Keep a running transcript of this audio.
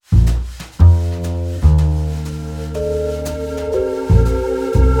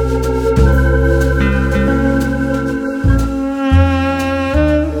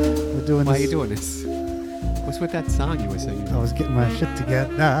with that song you were singing? I was getting my shit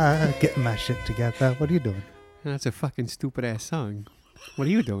together. Getting my shit together. What are you doing? That's a fucking stupid ass song. What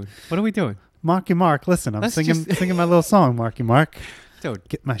are you doing? What are we doing? Marky Mark, listen, I'm singing my little song, Marky Mark. Dude.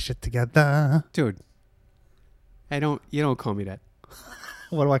 Get my shit together. Dude. You don't call me that.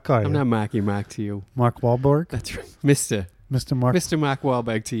 What do I call you? I'm not Marky Mark to you. Mark Wahlberg? That's right. Mr. Mark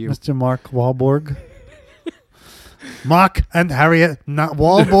Wahlberg to you. Mr. Mark Wahlberg. Mark and Harriet, not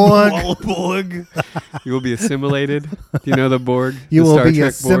Wahlberg. Wahlberg. You will be assimilated. Do you know the Borg? You the will Star be Trek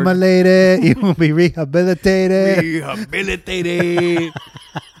assimilated. You will be rehabilitated. Rehabilitated.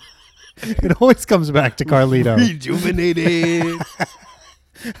 It always comes back to Carlito. Rejuvenated.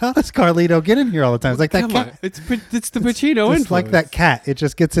 How does Carlito get in here all the time? It's like that Come cat. on. It's the Pacino influence. It's like that cat. It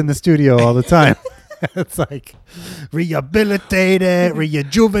just gets in the studio all the time. It's like rehabilitated,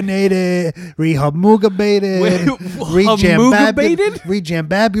 rejuvenated, rehamugabated,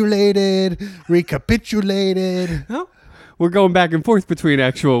 rejambabulated, recapitulated. Well, we're going back and forth between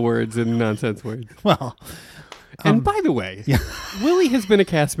actual words and nonsense words. Well, and by the way, Willie has been a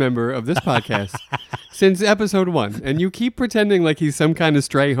cast member of this podcast since episode 1, and you keep pretending like he's some kind of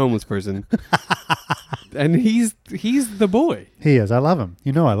stray homeless person. And he's the boy. He is. I love him.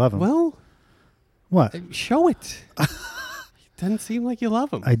 You know I love him. Well, what? Show it. Doesn't seem like you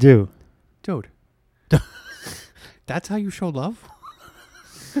love him. I do. Dude. That's how you show love?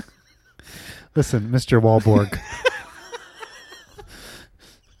 Listen, Mr. Wahlberg.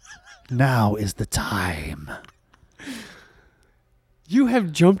 Now is the time. You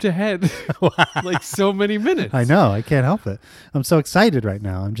have jumped ahead like so many minutes. I know. I can't help it. I'm so excited right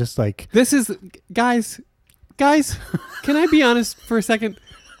now. I'm just like... This is... Guys, can I be honest for a second?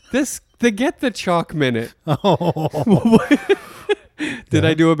 The Get the Chalk minute. Oh. Did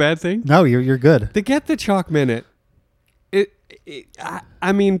I do a bad thing? No, you're good. The Get the Chalk minute.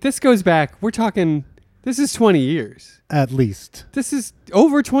 I mean, this goes back. We're talking... This is 20 years. At least. This is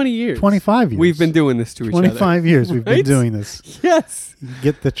over 20 years. 25 years. We've been doing this to each other. 25 years we've been doing this. Yes.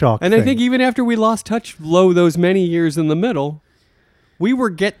 Get the chalk And thing. I think even after we lost touch those many years in the middle, we were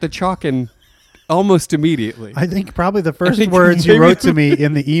Get the Chalkin' almost immediately. I think probably the first words you wrote to me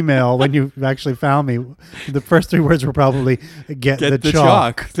in the email when you actually found me, the first 3 words were probably get the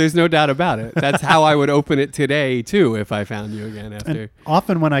chalk. There's no doubt about it. That's how I would open it today too if I found you again after. And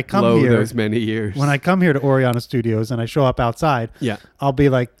often when I come here, those many years. When I come here to Oriana Studios and I show up outside, I'll be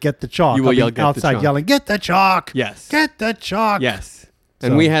like, get the chalk. You will yell, get outside the chalk. Yelling, get the chalk. Yes. Get the chalk. Yes.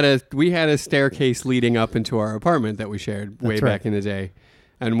 And we had a staircase leading up into our apartment that we shared way back in the day.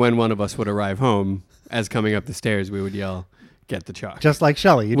 And when one of us would arrive home, as coming up the stairs, we would yell, get the chalk. Just like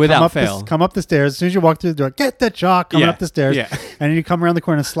Shelly. You'd Without fail. Come up the stairs. As soon as you walk through the door, get the chalk. Coming up the stairs. Yeah. And then you come around the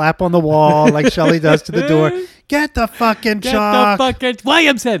corner and slap on the wall like Shelly does to the door. Get the fucking chalk. Get the fucking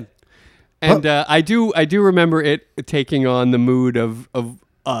Williamson. And I do remember it taking on the mood of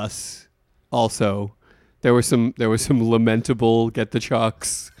us also. There was some lamentable get the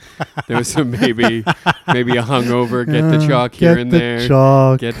chalks. There was some maybe a hungover get the chalk here and there.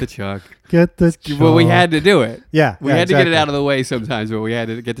 Chalk. Get the chalk. Get the chalk. Well, we had to do it. Yeah. We had to get it out of the way sometimes, but we had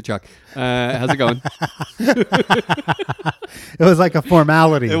to get the chalk. How's it going? It was like a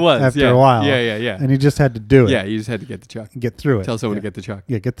formality. It was after a while. Yeah. And you just had to do it. Yeah, you just had to get the chalk. Get through it. Tell someone to get the chalk.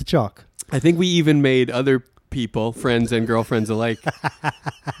 Yeah, get the chalk. I think we even made other people, friends and girlfriends alike,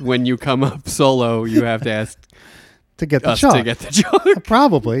 when you come up solo, you have to ask to get the us chalk. to get the chalk.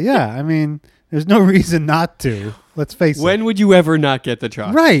 Probably, yeah. I mean, there's no reason not to. Let's face it. When would you ever not get the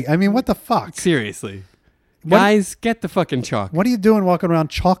chalk? Right. I mean, what the fuck? Seriously. Guys, get the fucking chalk. What are you doing walking around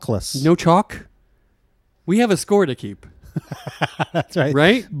chalkless? No chalk? We have a score to keep. That's right.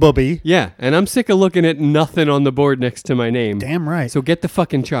 Right? Booby. Yeah, and I'm sick of looking at nothing on the board next to my name. Damn right. So get the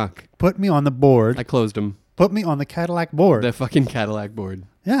fucking chalk. Put me on the board. I closed them. Put me on the Cadillac board. The fucking Cadillac board.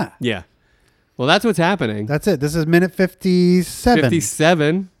 Yeah. Yeah. Well, that's what's happening. That's it. This is minute 57.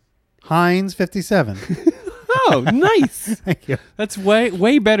 57. Heinz 57. Oh, nice. Thank you. That's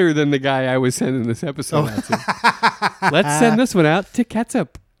way better than the guy I was sending this episode out to. Let's send this one out to Katsup.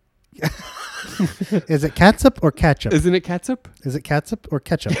 Is it catsup or ketchup? Isn't it Katsup? Is it catsup or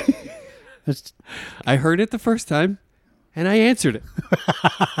ketchup? I heard it the first time, and I answered it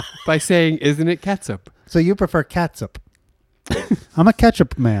by saying, isn't it Katsup? So you prefer catsup. I'm a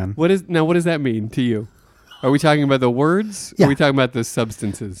ketchup man. What does that mean to you? Are we talking about the words? Yeah. Or are we talking about the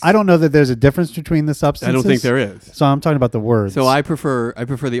substances? I don't know that there's a difference between the substances. I don't think there is. So I'm talking about the words. So I prefer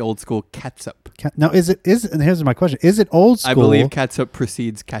the old school catsup. Now, and here's my question. Is it old school? I believe catsup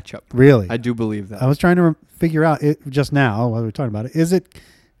precedes ketchup. Really? I do believe that. I was trying to figure out it just now while we were talking about it. Is it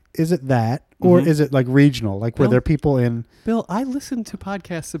is it that, or is it like regional? Like were Well, there people in? Bill, I listen to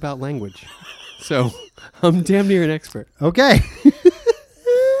podcasts about language, so I'm damn near an expert. Okay.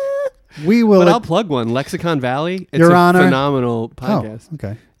 We will. But I'll plug one. Lexicon Valley. It's Your a Honor. phenomenal podcast. Oh,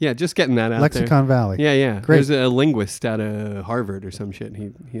 okay. Yeah, just getting that out Lexicon there. Valley. Yeah. Great. There's a linguist out of Harvard or some shit.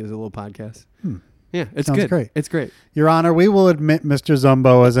 He has a little podcast. Yeah, it's Sounds good. great. It's great. Your Honor, we will admit Mr.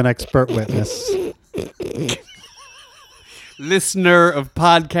 Zumbo as an expert witness. Listener of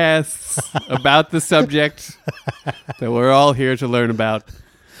podcasts about the subject that we're all here to learn about.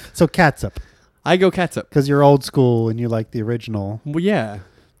 So katsup, I go ketchup. because you're old school and you like the original. Well, yeah.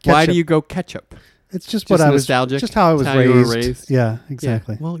 Why do Ketchup. you go ketchup? It's just what I was. nostalgic? Just how I was It's how raised. you were raised? Yeah,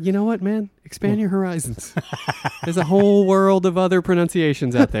 exactly. Yeah. Well, you know what, man? Expand your horizons. There's a whole world of other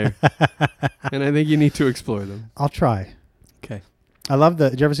pronunciations out there, and I think you need to explore them. I'll try. Okay. I love the.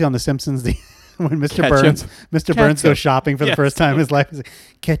 Did you ever see on The Simpsons when Mr. Ketchup. Mr. Burns goes shopping for the Yes. first time in his life? He's like,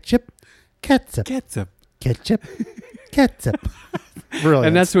 ketchup, ketchup, Ketchup. ketchup, ketchup. Brilliant.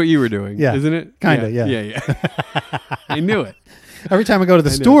 And that's what you were doing, Yeah. isn't it? Kinda, yeah. Yeah. I knew it. Every time I go to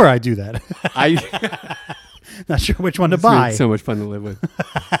the store, I do that. Not sure which one to buy. So much fun to live with.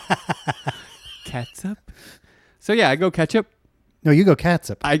 Ketchup. So yeah, I go ketchup. No, you go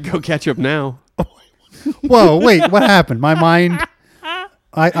catsup. I go ketchup now. Whoa, wait, what happened? My mind.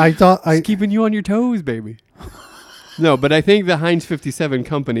 I thought It's keeping you on your toes, baby. No, but I think the Heinz 57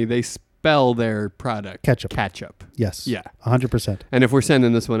 company, they spell their product Ketchup. Ketchup. Yes. Yeah. 100%. And if we're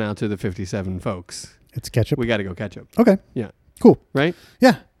sending this one out to the 57 folks, It's ketchup. we got to go ketchup. Okay. Yeah. Cool. Right?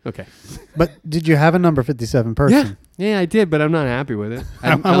 Yeah. Okay. But did you have a number 57 person? Yeah, I did, but I'm not happy with it.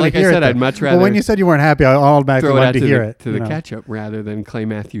 I'm gonna Like I hear it said, then. I'd much rather Well, when you said you weren't happy, I automatically throw it out wanted to hear it. to the ketchup rather than Clay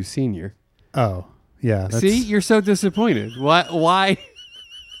Matthews Sr. Oh, yeah. See, you're so disappointed. Why?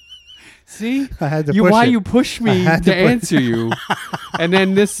 See? I had to push Why it. you push me to answer you, and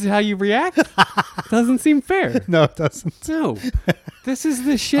then this is how you react? Doesn't seem fair. No, it doesn't. No. This is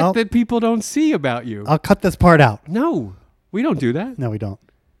the shit that people don't see about you. I'll cut this part out. No. We don't do that. No, we don't.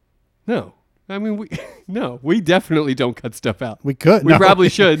 No. I mean, we definitely don't cut stuff out. We could. We probably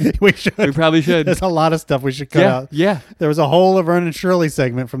should. We should. We probably should. There's a lot of stuff we should cut out. Yeah. There was a whole Laverne and Shirley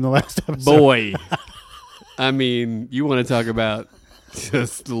segment from the last episode. Boy. I mean, you want to talk about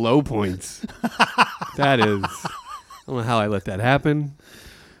just low points. That is. I don't know how I let that happen.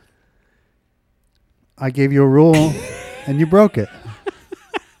 I gave you a rule and you broke it.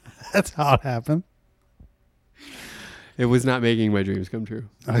 That's how it happened. It was not making my dreams come true.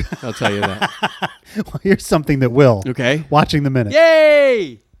 I'll tell you that. Well, here's something that will. Okay. Watching the minute.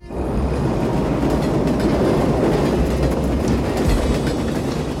 Yay!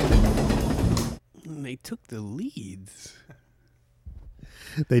 They took the leads.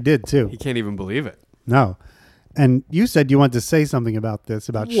 They did too. You can't even believe it. No. And you said you wanted to say something about this,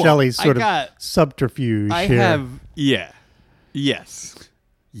 about Well, Shelley's I sort got- of subterfuge I here. have, yeah. Yes.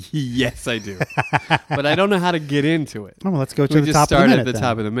 Yes, I do. But I don't know how to get into it. Oh, well, let's go to We the just top of the start minute at the then.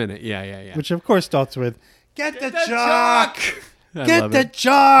 top of the minute. Yeah. Which of course starts with get the chalk! chalk. I Get love the it.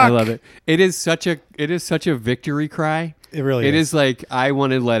 chalk. I love it. It is such a victory cry. It really It is. is like I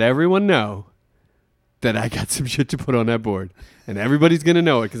want to let everyone know that I got some shit to put on that board, and everybody's gonna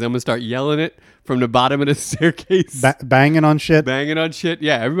know it because I'm gonna start yelling it from the bottom of the staircase, Banging on shit banging on shit.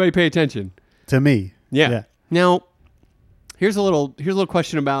 Yeah, everybody pay attention. to me. Yeah. Now, here's a little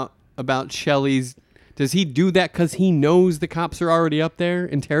question about Shelly's. Does he do that because he knows the cops are already up there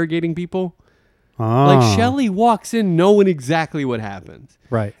interrogating people? Oh. Like Shelly walks in knowing exactly what happens,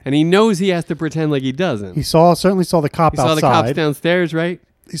 Right. and he knows he has to pretend like he doesn't. He certainly saw the cop He saw outside. the cops downstairs, right?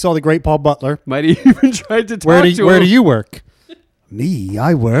 He saw the great Paul Butler. Might he even tried to talk Where to him. do you work? Me,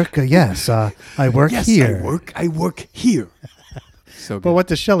 I work. Yes, I work here. I work here. So good. But what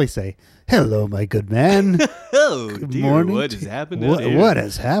does Shelley say? Hello, my good man. Oh, Good dear, morning. what has happened What, here? what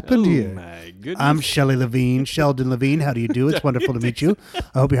has happened Oh, here? my goodness. I'm Shelley Levine, Sheldon Levine. How do you do? It's wonderful to meet you.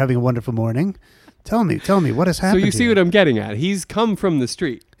 I hope you're having a wonderful morning. Tell me, what has so happened you see here? what I'm getting at. He's come from the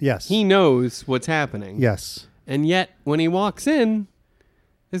street. Yes. He knows what's happening. Yes. And yet, when he walks in,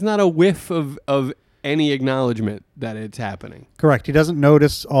 there's not a whiff of any acknowledgement that it's happening. Correct. He doesn't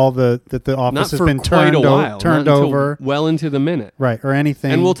notice all that the office Not has for been quite turned, a while. turned not until over. well into the minute. Right. Or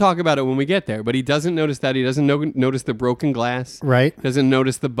anything. And we'll talk about it when we get there. But he doesn't notice that. He doesn't notice the broken glass. Right. Doesn't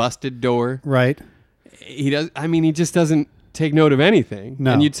notice the busted door. Right. He does. I mean, he just doesn't take note of anything.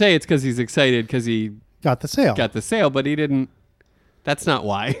 No. And you'd say it's because he's excited because he Got the sale. got the sale, but he didn't. That's not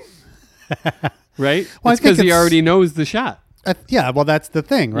why. Right? Well, I it's think because he it's- already knows the shot. Yeah. Well, that's the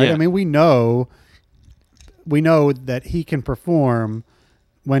thing, right? Yeah. I mean, we know that he can perform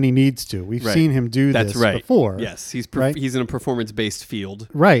when he needs to. We've seen him do this before. Yes, he's in a performance-based field.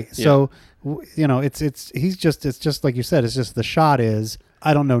 Right. Yeah. So, it's just like you said. It's just the shot is.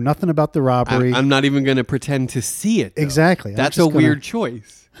 I don't know nothing about the robbery. I'm not even going to pretend to see it. Though. Exactly. That's a weird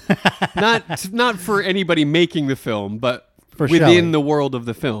choice. not for anybody making the film, but within Shelly. the world of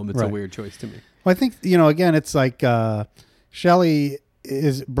the film, it's a weird choice to me. Well, I think again, it's like Shelly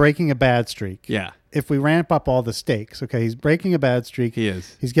is breaking a bad streak. Yeah. If we ramp up all the stakes, okay, he's breaking a bad streak. He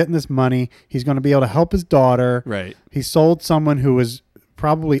is. He's getting this money. He's going to be able to help his daughter. Right. He sold someone who was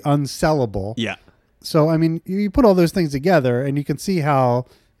probably unsellable. Yeah. So, I mean, you put all those things together and you can see how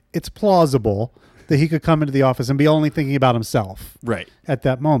it's plausible that he could come into the office and be only thinking about himself. Right. At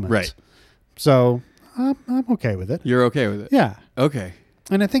that moment. Right. So, I'm okay with it. You're okay with it? Yeah. Okay.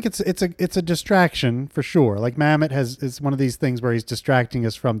 And I think it's a distraction for sure. Like Mamet is one of these things where he's distracting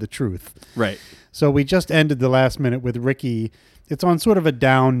us from the truth. Right. So we just ended the last minute with Ricky. It's on sort of a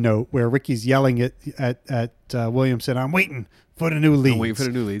down note where Ricky's yelling at Williamson, I'm waiting for the new leads. I'm waiting for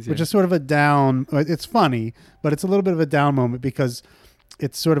the new leads, yeah. Which is sort of a down. It's funny, but it's a little bit of a down moment because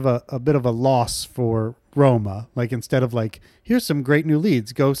it's sort of a bit of a loss for Roma. Like instead of like, here's some great new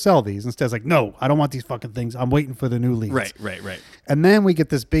leads, go sell these. Instead it's like, no, I don't want these fucking things. I'm waiting for the new leads. Right. And then we get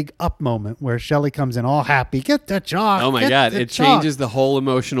this big up moment where Shelly comes in all happy. Get the chalk. Oh my God. It changes the whole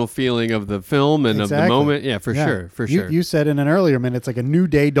emotional feeling of the film and of the moment. Yeah, for sure. You said in an earlier minute, it's like a new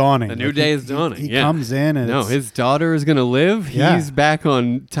day dawning. A new day is dawning. He comes in and his daughter is going to live. Yeah. He's back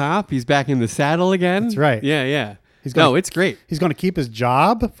on top. He's back in the saddle again. That's right. Yeah. It's great. He's going to keep his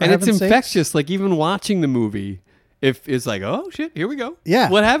job. And it's infectious. Like even watching the movie, if it's like, oh shit, here we go. Yeah.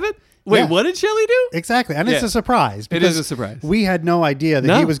 What happened? Wait, what did Shelly do? Exactly. And it's a surprise. It is a surprise. We had no idea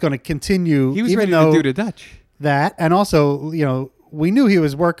that he was going to continue. He was even ready to do the Dutch. That, and also, we knew he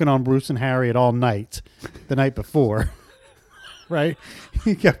was working on Bruce and Harriet all night, the night before. Right?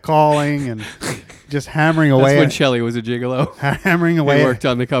 He kept calling and just hammering away. That's when Shelly was a gigolo. Hammering away. He worked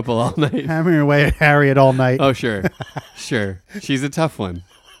on the couple all night. Hammering away at Harriet all night. Oh, sure. Sure. She's a tough one.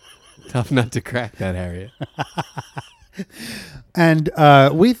 Tough nut to crack, that Harriet. And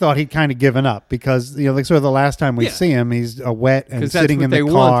we thought he'd kind of given up because, like sort of the last time we see him, he's wet and sitting in the car.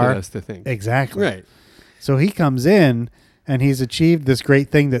 Because that's what they wanted us to think. Exactly. Right. So he comes in and he's achieved this great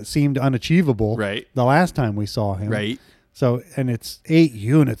thing that seemed unachievable the last time we saw him. Right. So, and it's 8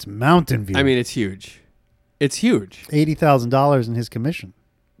 units Mountain View. I mean, it's huge. It's huge. $80,000 in his commission.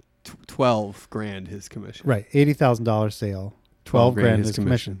 $12,000 his commission. Right. $80,000 sale. $12,000 his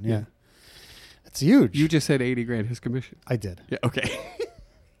commission. Yeah. It's huge. You just said $80,000 his commission. I did. Yeah. Okay.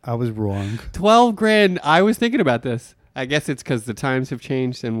 I was wrong. $12,000. I was thinking about this. I guess it's because the times have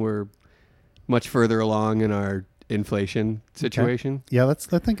changed and we're much further along in our inflation situation. Okay. Yeah. Let's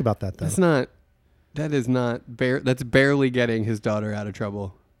think about that though. That's barely getting his daughter out of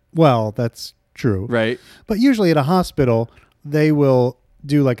trouble. Well, that's true. Right. But usually at a hospital, they will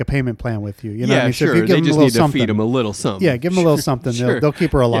do like a payment plan with you. You know what I mean? Sure. So if you give they just them a need little to feed them a little something. Yeah, give them a little something. Sure. They'll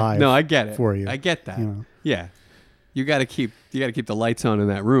keep her alive. Yeah. No, I get it. For you. I get that. Yeah. You got to keep the lights on in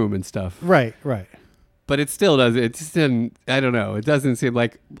that room and stuff. Right. But it still does. It just didn't. I don't know. It doesn't seem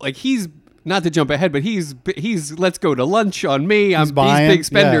like he's not to jump ahead, but he's let's go to lunch on me. He's big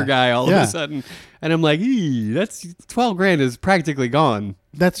spender guy all of a sudden, and I'm like, that's $12,000 is practically gone.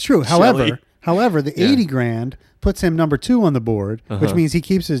 That's true. Shelly. However, the $80,000 puts him number 2 on the board, which means he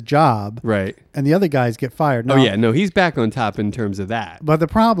keeps his job. Right. And the other guys get fired. Now, he's back on top in terms of that. But the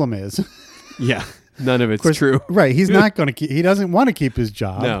problem is, none of it's true. Right. He's not going to he doesn't want to keep his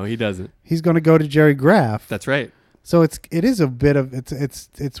job. No, he doesn't. He's going to go to Jerry Graff. That's right. So it is a bit of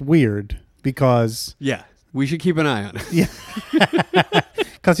it's weird because we should keep an eye on it. Yeah.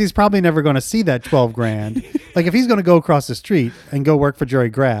 Because he's probably never going to see that $12,000. Like if he's going to go across the street and go work for Jerry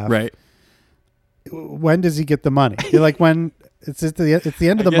Graff, right? When does he get the money? You're like when it's the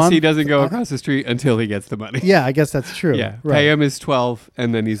end of the month. He doesn't go across the street until he gets the money. Yeah, I guess that's true. Yeah, right. pay him his 12,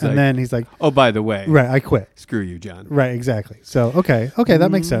 and then he's like, oh, by the way, right, I quit. Screw you, John. Right, exactly. So okay, that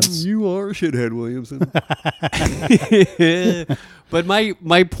makes sense. You are a shithead, Williamson. But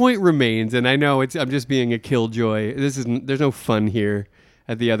my point remains, and I know I'm just being a killjoy. There's no fun here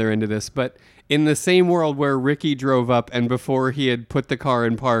at the other end of this, but in the same world where Ricky drove up and before he had put the car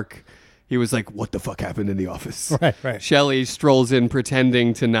in park, he was like, what the fuck happened in the office? Right. Shelly strolls in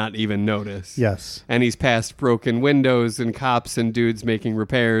pretending to not even notice. Yes. And he's past broken windows and cops and dudes making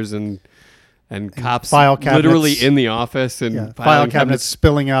repairs and cops file cabinets, literally in the office and file cabinets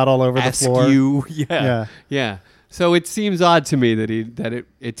spilling out all over the floor. Yeah. So it seems odd to me that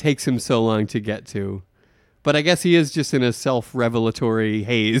it takes him so long to get to. But I guess he is just in a self-revelatory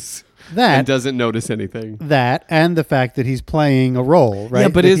haze. and doesn't notice anything. That and the fact that he's playing a role, right? Yeah,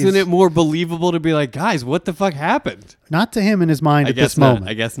 but that isn't it more believable to be like, guys, what the fuck happened? Not to him in his mind at this not. moment.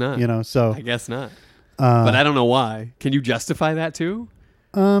 I guess not. You know, so I guess not. But I don't know why. Can you justify that too?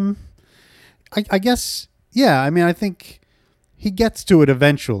 I guess, yeah. I mean, I think he gets to it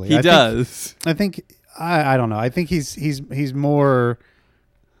eventually. He does. I think I don't know. I think he's more.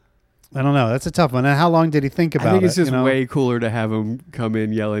 I don't know. That's a tough one. And how long did he think about it? I think it's just you know? way cooler to have him come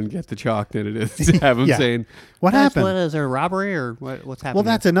in yelling, "Get the chalk," than it is to have him saying, "What happened? What is there, a robbery or what's happening?" Well,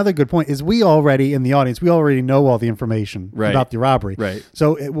 that's another good point. Is we already in the audience, we already know all the information about the robbery. Right.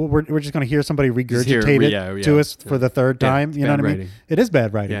 So we're just going to hear somebody regurgitate it to us for the third time. You know what I mean? It is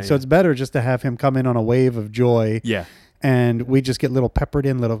bad writing. Yeah, so it's better just to have him come in on a wave of joy. Yeah. And we just get little peppered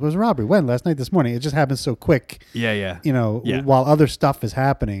in little. It was a robbery. When? Last night, this morning. It just happens so quick. Yeah. You know, while other stuff is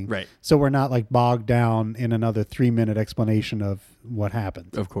happening. Right. So we're not like bogged down in another 3-minute explanation of what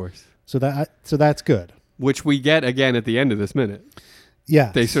happened. Of course. So that's good. Which we get again at the end of this minute.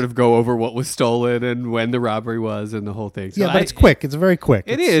 Yeah. They sort of go over what was stolen and when the robbery was and the whole thing. So but it's quick. It's very quick.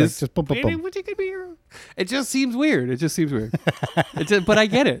 It it's is. Just boom, boom, boom. It just seems weird. But I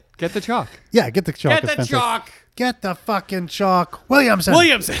get it. Get the chalk. Yeah, get the chalk. Get the chalk. Get the fucking chalk. Williamson.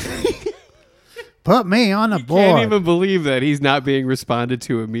 Put me on the board. Can't even believe that he's not being responded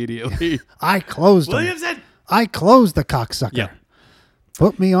to immediately. I closed him. Williamson. I closed the cocksucker. Yeah.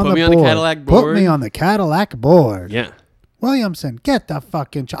 Put me on the board. Put me on the Cadillac board. Put me on the Cadillac board. Yeah. Williamson, get the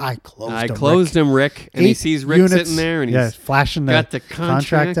fucking I closed him, Rick. And he sees Rick sitting there and he's flashing got the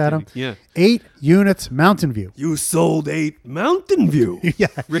contract at him. Yeah. 8 units Mountain View. You sold 8 Mountain View. Yeah.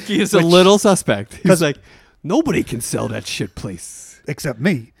 Ricky is a little suspect. He's like, nobody can sell that shit place. Except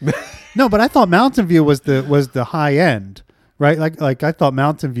me. No, but I thought Mountain View was the high end. Right, like I thought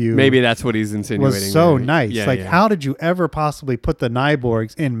Mountain View. Maybe that's what he's insinuating. Was so right? nice. Yeah, how did you ever possibly put the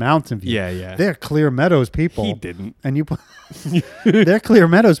Nyborgs in Mountain View? Yeah. They're Clear Meadows people. He didn't. And you put they're Clear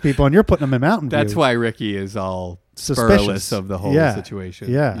Meadows people, and you're putting them in Mountain View. That's why Ricky is all suspicious spurless of the whole situation.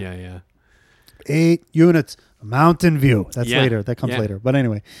 Yeah. 8 units Mountain View. That's later. That comes later. But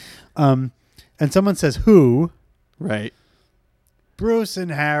anyway, and someone says who? Right. Bruce and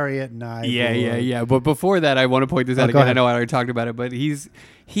Harriet Nyborg. Yeah. But before that, I want to point this out again. I know I already talked about it, but he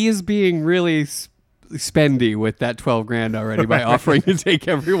is being really spendy with that $12,000 already by offering to take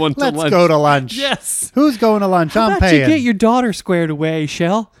everyone to lunch. Let's go to lunch. Yes. Who's going to lunch? How I'm about paying. You get your daughter squared away,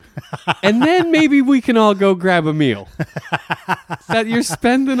 Shell, and then maybe we can all go grab a meal. That you're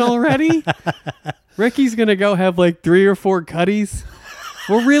spending already? Ricky's gonna go have like 3 or 4 cutties.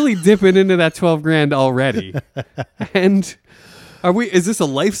 We're really dipping into that $12,000 already, and. Is this a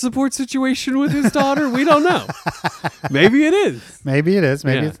life support situation with his daughter? We don't know. Maybe it is. Maybe it is.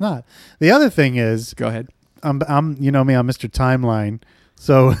 Maybe it's not. The other thing is, go ahead. I'm you know me, I'm Mr. Timeline.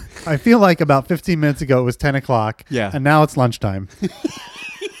 So I feel like about 15 minutes ago it was 10 o'clock. Yeah. And now it's lunchtime.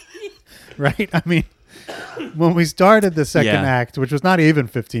 Right? I mean, when we started the second act, which was not even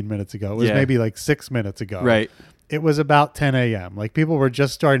 15 minutes ago, it was maybe like 6 minutes ago. Right. It was about 10 a.m. Like people were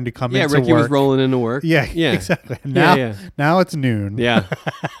just starting to come into work. Yeah, Ricky was rolling into work. Yeah, exactly. Now it's noon. Yeah.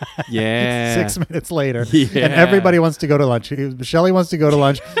 Yeah. 6 minutes later. Yeah. And everybody wants to go to lunch. Shelly wants to go to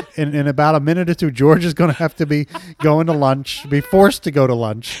lunch. In about a minute or two, George is going to have to be going to lunch, be forced to go to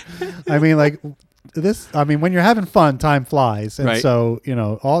lunch. I mean, when you're having fun, time flies. And so,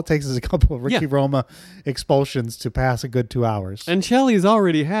 all it takes is a couple of Ricky Roma expulsions to pass a good 2 hours. And Shelly's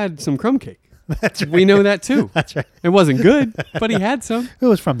already had some crumb cake. That's right. We know that too. That's right. It wasn't good, but he had some. It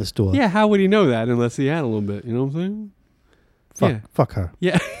was from the store. Yeah, how would he know that unless he had a little bit? You know what I'm saying? Fuck her.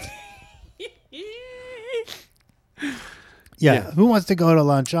 Yeah. Yeah. Who wants to go to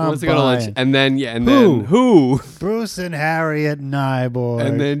lunch? I'm wants to go to lunch. And then, Who? Who? Bruce and Harriet Nyborg.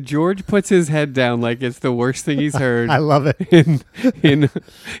 And then George puts his head down like it's the worst thing he's heard. I love it.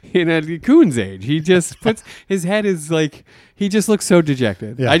 In a coon's age. He just puts, his head is like, he just looks so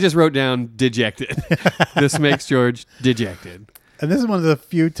dejected. Yeah. I just wrote down dejected. This makes George dejected. And this is one of the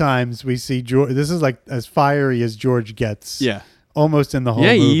few times we see George. This is like as fiery as George gets. Yeah. Almost in the whole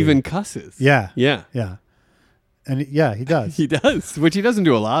movie. Yeah, he even cusses. Yeah. Yeah. Yeah. And he does. He does, which he doesn't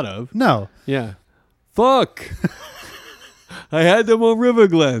do a lot of. No. Yeah. Fuck. I had them on River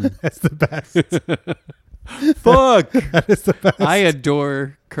Glen. That's the best. Fuck. That is the best. I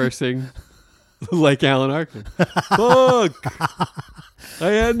adore cursing like Alan Arkin. Fuck. I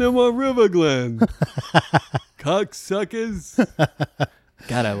had them on River Glen. Cocksuckers.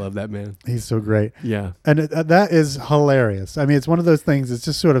 God, I love that man. He's so great. Yeah. And that is hilarious. I mean, it's one of those things. It's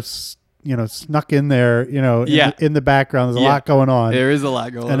just sort of snuck in there, in the background. There's a lot going on. There is a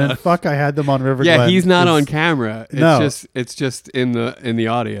lot going on. And then fuck, I had them on River Yeah, Glen. he's not on camera. It's just in the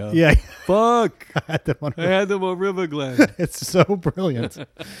audio. Yeah. Fuck. I had them on River Glen. It's so brilliant.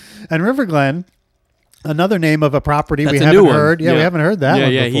 And River Glen, another name of a property That's we a haven't new one. heard. Yeah, we haven't heard that one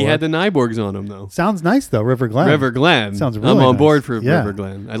before. He had the Nyborgs on him, though. Sounds nice, though, River Glen. River Glen. Sounds really I'm on nice. board for Yeah. River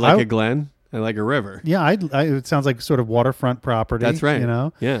Glen. I like a glen. I like a river. Yeah, it sounds like sort of waterfront property. That's right.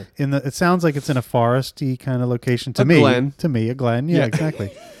 Yeah. It sounds like it's in a foresty kind of location to A me. glen. To me, a glen. Yeah,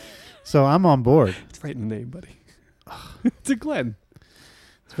 exactly. So I'm on board. It's right in the name, buddy. It's a glen.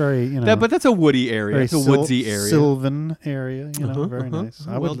 It's very, but that's a woody area. It's a woodsy area. Sylvan area. Very nice.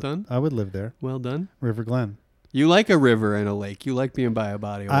 Well done. I would live there. Well done. River Glen. You like a river and a lake. You like being by a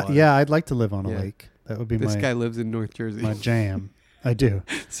body of water. Yeah, I'd like to live on a lake. That would be This guy lives in North Jersey. my jam. I do.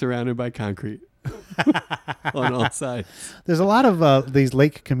 Surrounded by concrete on all sides. There's a lot of these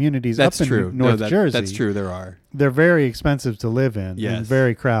lake communities up in North Jersey. That's true. There are. They're very expensive to live in and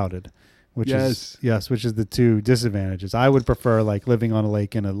very crowded, which is the two disadvantages. I would prefer living on a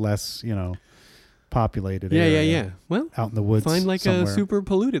lake in a less, populated area. Yeah. Well, out in the woods. Find somewhere. a super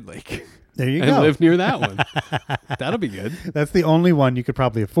polluted lake. There you and go. live near that one. That'll be good. That's the only one you could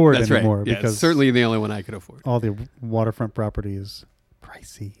probably afford anymore. Right. Yeah, because it's certainly the only one I could afford. All the waterfront property is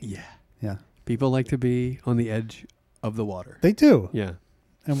pricey. Yeah. People like to be on the edge of the water. They do. Yeah.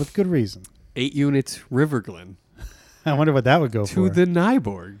 And with good reason. 8 units River Glen. I wonder what that would go for. To the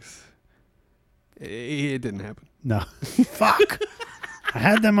Nyborgs. It didn't happen. No. Fuck. I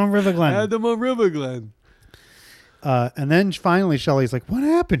had them on River Glen. And then finally Shelly's like, what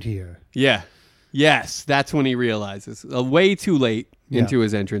happened here? Yeah. Yes. That's when he realizes. Way too late into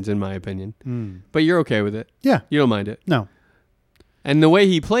his entrance, in my opinion. But you're okay with it. Yeah. You don't mind it. No. And the way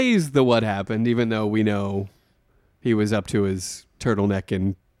he plays the what happened, even though we know he was up to his turtleneck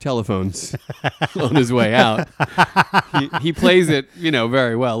and telephones on his way out, he plays it,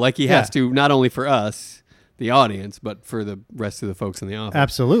 very well. Like he has to, not only for us, the audience, but for the rest of the folks in the office.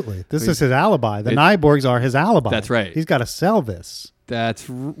 Absolutely. This is his alibi. The Nyborgs are his alibi. That's right. He's got to sell this.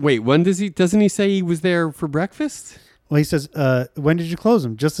 Wait, when doesn't he say he was there for breakfast? Well, he says, when did you close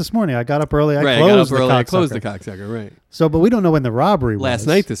them? Just this morning. I got up early. I closed the cocksucker, right. So, but we don't know when the robbery was. Last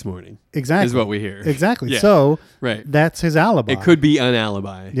night this morning. Exactly. Is what we hear. Exactly. Yeah. So, right. That's his alibi. It could be an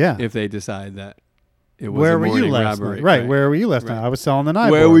alibi. Yeah. If they decide that it was Where a were morning you last robbery. night? Right. Where were you last night? I was selling the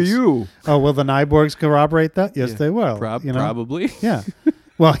Nyborgs. Where were you? Oh, will the Nyborgs corroborate that? Yes, they will. Probably. Yeah.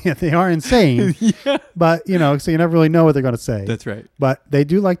 Well, they are insane. Yeah. But, so you never really know what they're going to say. That's right. But they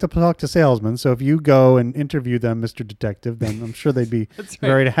do like to talk to salesmen. So if you go and interview them, Mr. Detective, then I'm sure they'd be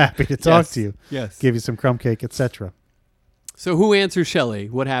very happy to talk to you. Yes. Give you some crumb cake, etc. So who answers Shelly?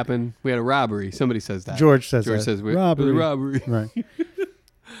 What happened? We had a robbery. Somebody says that. George says robbery. Right.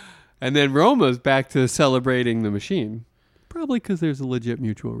 And then Roma's back to celebrating the machine. Probably because there's a legit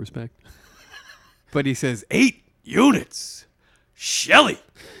mutual respect. But he says, 8 units. Shelly.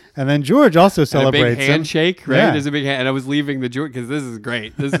 And then George also celebrates. And a big handshake, right? Yeah. There's a big hand. And I was leaving the George because this is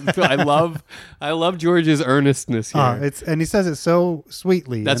great. I love George's earnestness here. And he says it so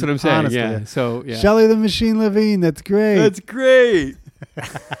sweetly. That's what I'm saying. Honestly. Yeah. So yeah. Shelly the Machine Levine. That's great. That's great.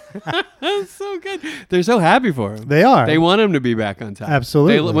 That's so good. They're so happy for him. They are. They want him to be back on top.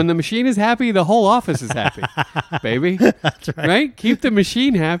 Absolutely. When the machine is happy, the whole office is happy, baby. That's right. Right? Keep the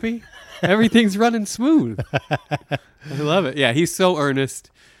machine happy. Everything's running smooth. I love it. Yeah, he's so earnest.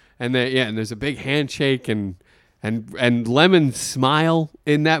 And there's a big handshake and Lemon's smile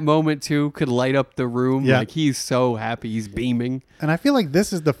in that moment too could light up the room. Yeah. Like he's so happy, he's beaming. And I feel like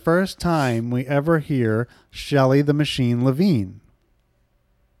this is the first time we ever hear Shelly the Machine Levine.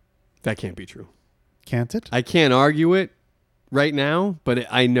 That can't be true. Can't it? I can't argue it right now, but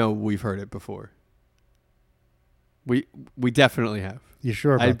I know we've heard it before. We definitely have. You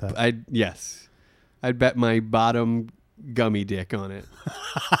sure about that? Yes. I'd bet my bottom gummy dick on it.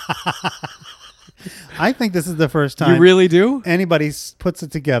 I think this is the first time. You really do? Anybody puts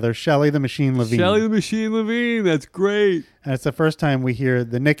it together. Shelly the Machine Levine. Shelly the Machine Levine. That's great. And it's the first time we hear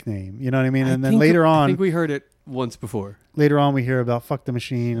the nickname. You know what I mean? And then later on. I think we heard it once before. Later on, we hear about fuck the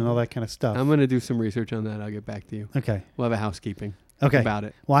machine and all that kind of stuff. I'm going to do some research on that. I'll get back to you. Okay. We'll have a housekeeping about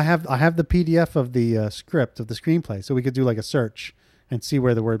it. Well, I have the PDF of the script of the screenplay, so we could do like a search and see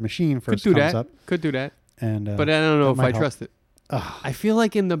where the word machine first comes up. Could do that. And but I don't know if I trust it. Ugh. I feel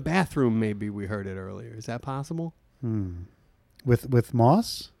like in the bathroom maybe we heard it earlier. Is that possible? With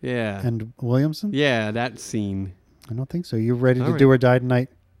Moss? Yeah. And Williamson? Yeah, that scene. I don't think so. You ready to do or die tonight?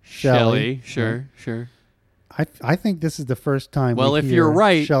 Shelly. Sure. I think this is the first time. Well, we if hear you're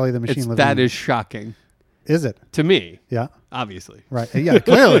right, Shelly the Machine Levine. that is shocking. Is it? To me, Yeah. obviously. Right. Yeah.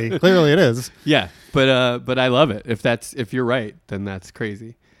 Clearly it is. Yeah, but I love it. If you're right, then that's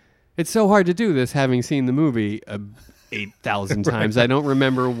crazy. It's so hard to do this having seen the movie 8,000 times. I don't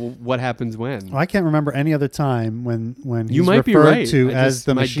remember what happens when. Well, I can't remember any other time when he's You might be referred right. to as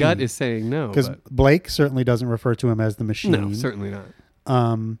the my machine. My gut is saying no. Because Blake certainly doesn't refer to him as the machine. No, certainly not.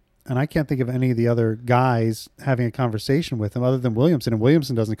 And I can't think of any of the other guys having a conversation with him other than Williamson, and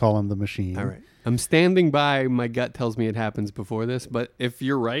Williamson doesn't call him the machine. All right. I'm standing by. My gut tells me it happens before this, but if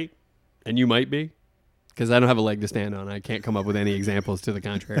you're right, and you might be, because I don't have a leg to stand on. I can't come up with any examples to the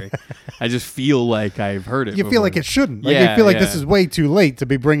contrary. I just feel like I've heard it You before. feel like it shouldn't. Like, Yeah, you feel like yeah. this is way too late to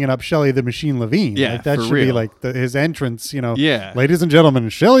be bringing up Shelly the Machine Levine. Yeah, like, that for should be real. like his entrance, Yeah. Ladies and gentlemen,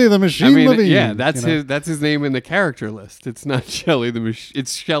 Shelly the Machine Levine. Yeah, that's you know? that's his name in the character list. It's not Shelly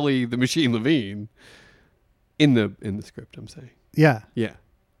it's Shelly the Machine Levine in the script, I'm saying. Yeah. Yeah.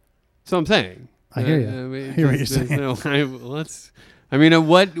 So I'm saying. I hear you. I hear what you're saying.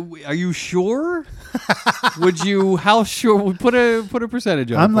 What are you sure? Would you? How sure? Put a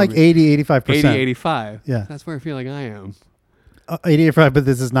percentage on. I'm it for like me. 80-85%. 80-85. Yeah. That's where I feel like I am. 80-85, but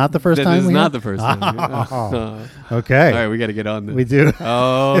this is not the first time. This is we not have? the first time. Okay. All right, we got to get on this. We do.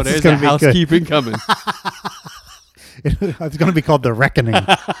 Oh, This is there's a gonna be good. housekeeping coming. It's going to be called The Reckoning.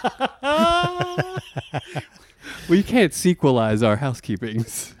 Well, you can't sequelize our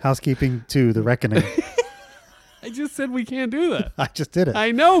housekeepings. Housekeeping 2, The Reckoning. I just said we can't do that. I just did it.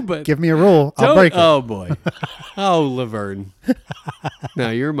 I know, but Give me a rule. I'll break it. Oh boy. Oh, Laverne.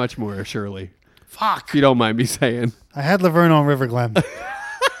 No, you're much more a Shirley. Fuck. If you don't mind me saying. I had Laverne on River Glen.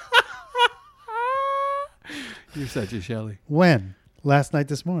 You're such a Shelley. When? Last night,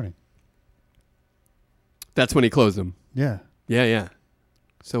 this morning. That's when he closed them. Yeah. Yeah.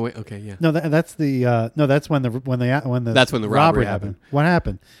 So wait, okay, yeah. No, that's the that's when the That's when the robbery happened. What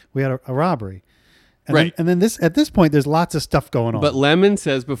happened? We had a robbery. And Right. Then at this point, there's lots of stuff going on. But Lemon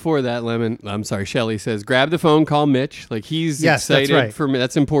says before that, Shelley says, grab the phone, call Mitch. Like he's Yes, that's excited right. for me.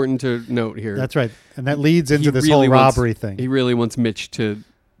 That's important to note here. That's right. And that leads into He this really whole wants- robbery thing. He really wants Mitch to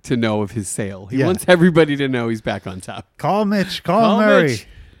know of his sale. He Yeah. wants everybody to know he's back on top. Call Mitch. Call Murray. Mitch.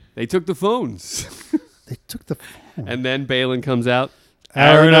 They took the phones. They took the phone. And then Balin comes out.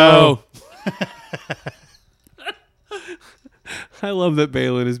 Arno. I love that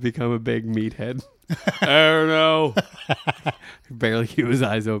Balin has become a big meathead. Arno. Barely keep his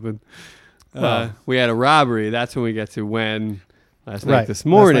eyes open. We had a robbery. That's when we get to last night this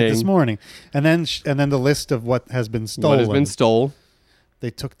morning. And then the list of what has been stolen. What has been stole. They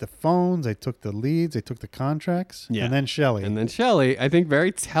took the phones, they took the leads, they took the contracts, Yeah. and then Shelly. And then Shelley, I think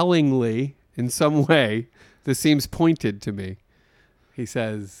very tellingly, in some way, this seems pointed to me. He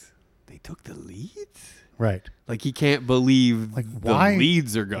says, they took the leads? Right. Like he can't believe Like, the why-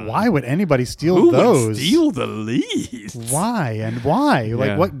 leads are gone. Why would anybody steal Who those? would steal the leads? Why and why? Yeah.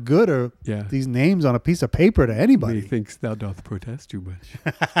 Like, what good are Yeah. these names on a piece of paper to anybody? Methinks thou doth protest too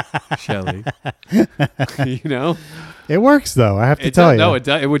much, Shelley. You know? It works, though, I have to tell you. No,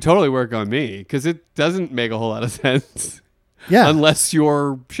 it would totally work on me because it doesn't make a whole lot of sense Yeah. unless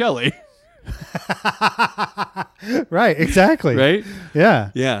you're Shelley, Right, exactly. right? Yeah.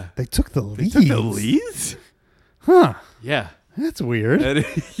 Yeah. They took the They leads. took the leads? Huh. Yeah. That's weird.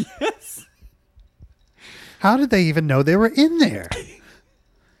 Yes. How did they even know they were in there?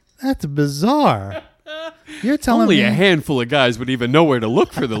 That's bizarre. You're telling Only me, a handful of guys would even know where to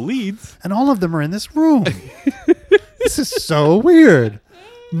look for the leads. and all of them are in this room. This is so weird.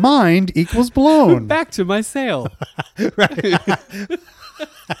 Mind equals blown. Back to my sale.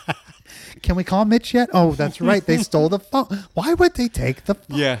 Can we call Mitch yet? Oh, that's right. They stole the phone. Why would they take the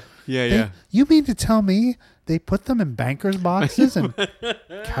phone? Yeah. You mean to tell me they put them in bankers' boxes and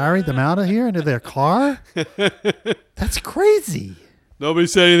carried them out of here into their car? That's crazy. Nobody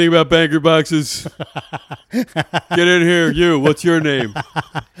said anything about banker boxes. Get in here, you. What's your name?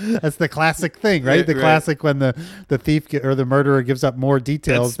 That's the classic thing, right? Right, The right. classic when the thief or the murderer gives up more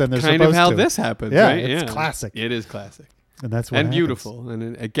details than they're kind supposed of how to. this happens, Yeah, right? it's classic. It is classic. And that's what And happens. beautiful.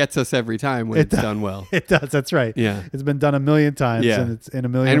 And it gets us every time when It it's does. done well. It does. That's right. Yeah. It's been done a million times, Yeah. and it's in a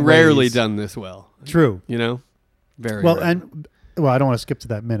million And rarely ways. done this well. True. You know? Very Well, rare. and I don't want to skip to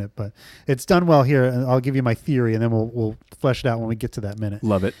that minute, but it's done well here, and I'll give you my theory, and then we'll flesh it out when we get to that minute.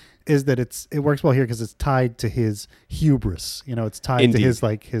 Love it. Is that it works well here because it's tied to his hubris. You know, it's tied Indeed.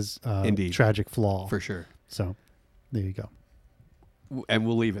 to his Indeed. tragic flaw. For sure. So there you go. And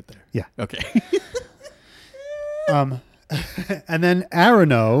we'll leave it there. Yeah. Okay. And then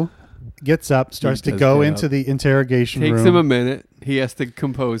Arano gets up, starts to does go get into up. the interrogation Takes room. him a minute. He has to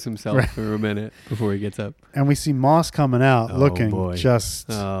compose himself Right. for a minute before he gets up. And we see Moss coming out Oh, looking boy. just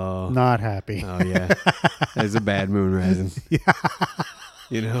Oh, not happy. oh yeah. That's a bad moon rising. Yeah.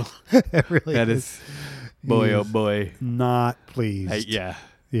 You know, It really that is, boy, He oh is boy. not pleased. Yeah.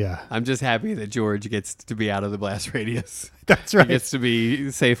 Yeah. I'm just happy that George gets to be out of the blast radius. That's He right. gets to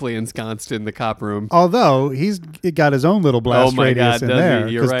be safely ensconced in the cop room. Although he's got his own little blast Oh my radius God, in does he? there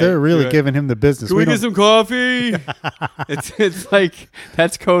You're right. they're really You're right. giving him the business. Can we don't- get some coffee? It's like,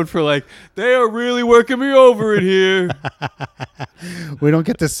 that's code for like, they are really working me over in here. we don't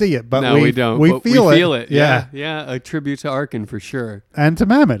get to see it, but No, we don't. We but feel we it. feel it. Yeah. Yeah. A tribute to Arkin for sure. And to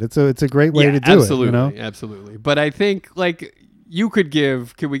Mamet, it's a great way to do absolutely, it. You know, absolutely. But I think like you could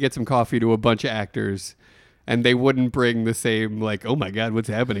we get some coffee to a bunch of actors, and they wouldn't bring the same like, oh my God, what's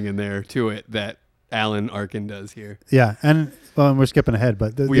happening in there to it that Alan Arkin does here. yeah. And well, we're skipping ahead,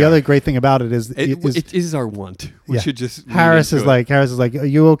 but We the are. other great thing about it is It is our want. We Yeah. should just lean Harris into is like, are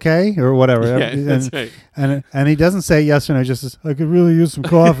you okay or whatever? Yeah, and, that's right. and he doesn't say yes or no. He just says, I could really use some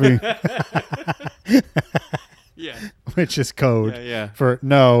coffee, Yeah, which is code yeah. for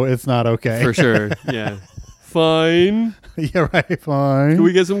no, it's not okay. For sure. Yeah. Fine. Yeah, right. Fine. Can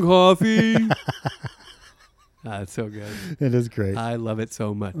we get some coffee? It's so good. It is great. I love it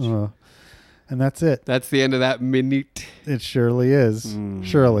so much. And that's it. That's the end of that minute. It surely is. Mm.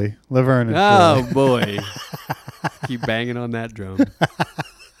 Shirley. Laverne and Oh, Shirley. boy. Keep banging on that drum.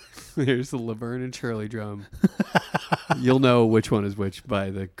 Here's the Laverne and Shirley drum. You'll know which one is which by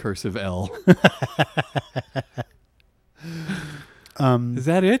the cursive L. Is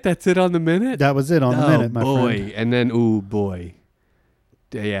that it? That's it on the minute? That was it on the minute, my boy. friend. And then, ooh, boy.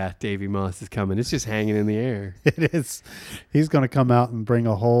 Yeah, Davey Moss is coming. It's just hanging in the air. It is. He's going to come out and bring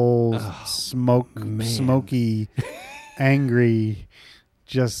a whole man. smoky, angry,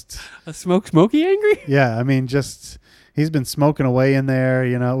 just... A smoky angry? Yeah, I mean, just... He's been smoking away in there,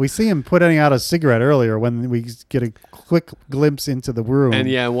 you know. We see him putting out a cigarette earlier when we get a quick glimpse into the room. And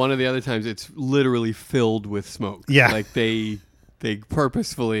yeah, one of the other times it's literally filled with smoke. Yeah. Like they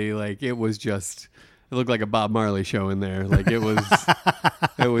purposefully, like it was just, it looked like a Bob Marley show in there. Like it was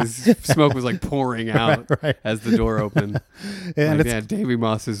smoke was like pouring out Right. as the door opened. And Like, it's, yeah, Davey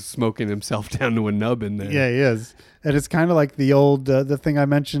Moss is smoking himself down to a nub in there. yeah, he is. And it's kind of like the old, the thing I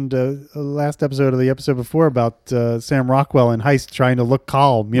mentioned last episode or the episode before about Sam Rockwell in Heist trying to look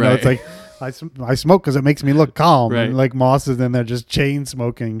calm. You know, it's Right. like, I smoke because it makes me look calm. Right. And like Moss is in there just chain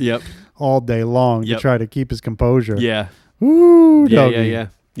smoking Yep. all day long Yep. to try to keep his composure. Yeah. Woo, Yeah, doggy.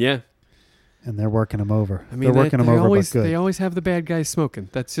 yeah. And they're working him over. I mean, they're working him over, always, but good. they always have the bad guys smoking.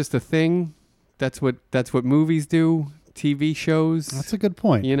 That's just a thing. That's what movies do. TV shows. That's a good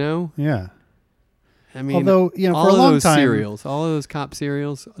point. You know. Yeah. I mean, Although, you know, all for a of long those time, serials, all of those cop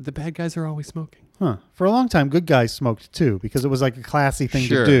serials, the bad guys are always smoking. For a long time, good guys smoked too because it was like a classy thing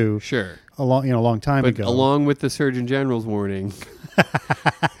Sure, to do. sure. A long time But ago. along with the Surgeon General's warning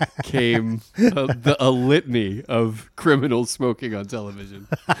came a litany of criminals smoking on television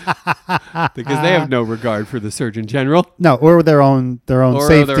because they have no regard for the Surgeon General. No, or their own Or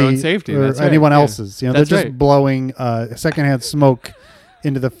safety, their own safety, or that's right, anyone yeah. else's. You know, That's they're just right. blowing secondhand smoke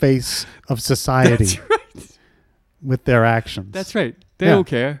into the face of society That's right. with their actions. That's right. They Yeah. don't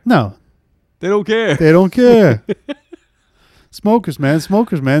care. No, They don't care. they don't care. Smokers, man,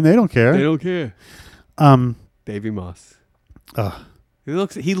 they don't care. They don't care. Um, Davey Moss. ugh,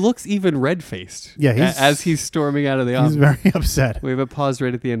 He looks even red faced. Yeah, he's- as he's storming out of the office. he's very upset. We have a pause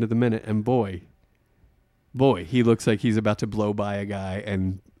right at the end of the minute, and boy, he looks like he's about to blow by a guy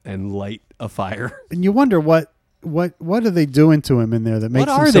and light a fire. And you wonder what are they doing to him in there that makes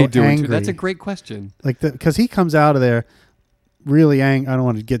What him are so they doing? angry? That's a great question. Like because he comes out of there really angry. I don't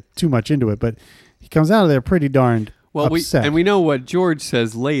want to get too much into it, but he comes out of there pretty darned upset. we know what George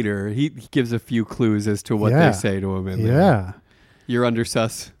says later. He gives a few clues as to what Yeah. they say to him in there. Yeah. You're under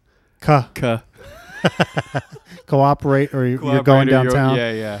sus. Cuh. Cooperate or you're going downtown.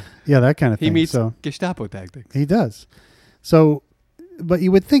 Yeah. Yeah, that kind of thing. He meets so Gestapo tactics. he does. So, but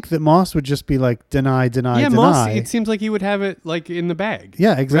you would think that Moss would just be like deny. Yeah, Moss. It seems like he would have it like in the bag.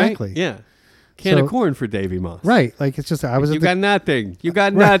 Yeah, right? exactly. Yeah. Can of So- corn for Davey Moss. Right. Like it's just I was You at the got nothing. You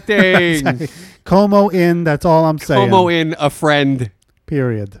got Right. nothing. Exactly. Como in. That's all I'm saying. Como in a friend.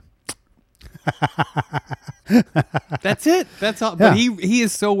 Period. That's it. That's all. Yeah. But he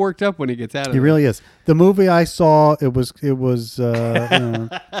is so worked up when he gets out of He it. really is. The movie I saw, it was you know,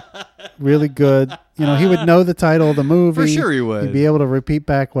 really good. You know, he would know the title of the movie. For sure he would. He'd be able to repeat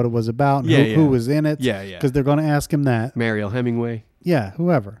back what it was about and Yeah, who yeah. was in it. Yeah, yeah. Because they're going to ask him that. Mariel Hemingway. Yeah,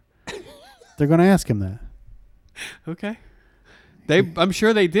 whoever. They're going to ask him that. Okay. I'm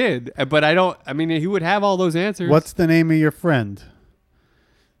sure they did, but I mean, he would have all those answers. What's the name of your friend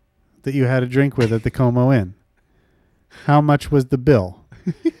that you had a drink with at the Como Inn? How much was the bill?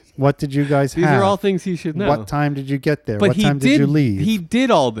 What did you guys These have? are all things he should know. What time did you get there? But what time did you leave? He did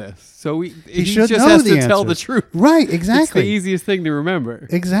all this, so he should just know has the to tell the answers. truth. Right, exactly. It's the easiest thing to remember.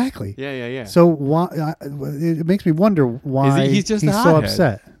 Exactly. Yeah. So why? It makes me wonder why he's just a so hothead.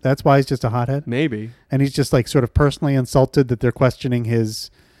 upset. That's why he's just a hothead. Maybe. And he's just like sort of personally insulted that they're questioning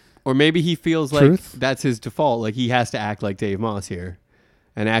his. Or maybe he feels like Truth? that's his default. Like he has to act like Dave Moss here.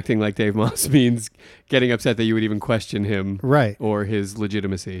 And acting like Dave Moss means getting upset that you would even question him. Right. Or his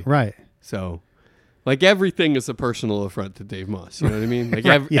legitimacy. Right. So, like everything is a personal affront to Dave Moss. You know what I mean? Like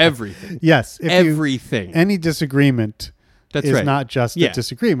everything. Yes. Everything. Any disagreement That's is right. not just a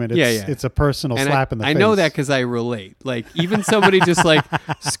disagreement. It's, it's a personal And slap in the face. I know that because I relate. Like even somebody just like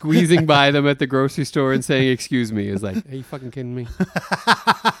squeezing by them at the grocery store and saying "excuse me" is like, "Are you fucking kidding me?"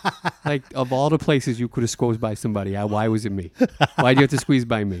 Like of all the places you could have squeezed by somebody, why was it me? Why do you have to squeeze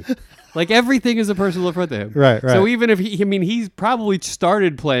by me? Like everything is a personal affront to him. Right. So even if he's probably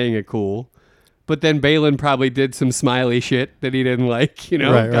started playing it cool, but then Balin probably did some smiley shit that he didn't like. You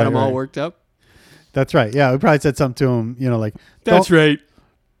know, got him all worked up. That's right. Yeah, we probably said something to him. You know, like That's right.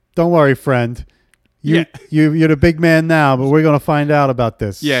 Don't worry, friend. You're the big man now, but we're gonna find out about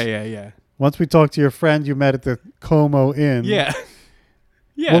this. Yeah. Once we talk to your friend you met at the Como Inn. Yeah.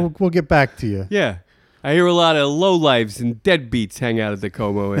 We'll get back to you. Yeah. I hear a lot of lowlifes and deadbeats hang out at the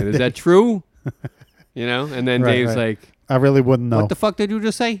Como Inn. Is that true? You know? And then Dave's like, I really wouldn't know. What the fuck did you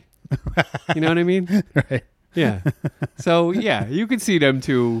just say? You know what I mean? Right. Yeah. So, yeah, you can see them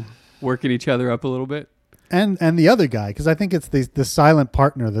two working each other up a little bit. And the other guy, because I think it's the silent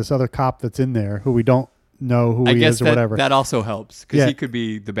partner, this other cop that's in there who we don't know who he is or whatever. That also helps because he could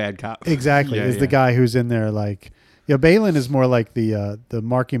be the bad cop. Exactly. Is the guy who's in there like... Yeah, Balin is more like the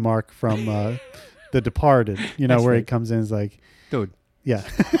Marky Mark from The Departed, you know, where he comes in and is like... Dude. Yeah.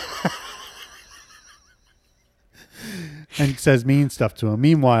 And says mean stuff to him.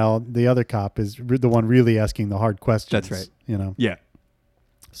 Meanwhile, the other cop is the one really asking the hard questions. That's right. You know? Yeah.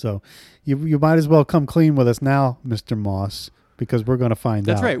 So you might as well come clean with us now, Mr. Moss, because we're going to find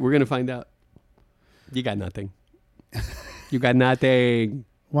out. That's right. We're going to find out. You got nothing. You got nothing.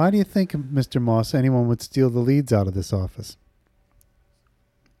 Why do you think, Mr. Moss, anyone would steal the leads out of this office?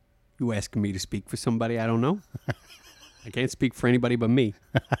 You asking me to speak for somebody I don't know? I can't speak for anybody but me.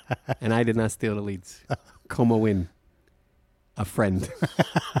 And I did not steal the leads. Como Inn. A friend.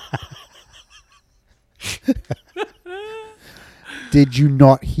 Did you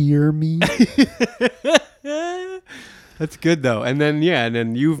not hear me? That's good, though. And then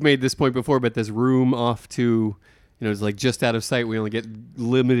you've made this point before, but this room off to... You know, it's like just out of sight. We only get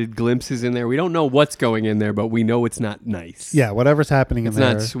limited glimpses in there. We don't know what's going in there, but we know it's not nice. Yeah, whatever's happening in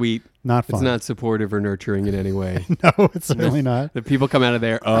there. It's not sweet. Not fun. It's not supportive or nurturing in any way. No, it's certainly not. The people come out of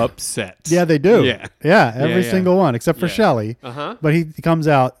there upset. Yeah, they do. Yeah. Yeah, every single one, except for Yeah. Shelly. Uh-huh. But he comes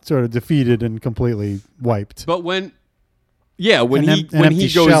out sort of defeated and completely wiped. But when he empty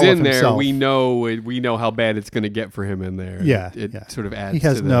goes shell in of there, himself. we know how bad it's going to get for him in there. Yeah. It sort of adds He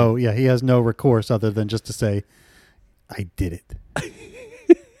has to he has no recourse other than just to say, I did it.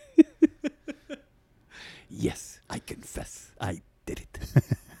 Yes, I confess. I did it.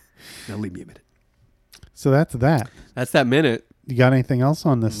 Now leave me a minute. So that's that. That's that minute. You got anything else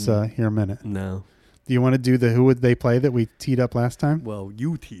on this here minute? No. Do you want to do the who would they play that we teed up last time? Well,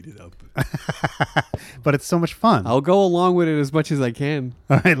 you teed it up. But it's so much fun. I'll go along with it as much as I can.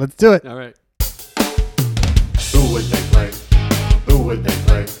 All right, let's do it. All right. Who would they play? Who would they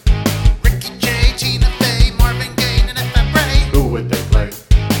play? Ricky Jay, Tina Fey, Marvin Gaye, and FM Ray. Who would they play?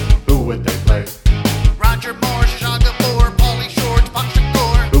 Who would they play? Roger Moore, Shah Gabor, Pauly Shore, Tupac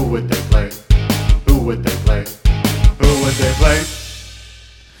Shakur. Who would they play? Who would they play? Who would they play?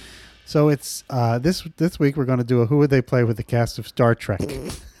 So it's this week we're going to do a who would they play with the cast of Star Trek.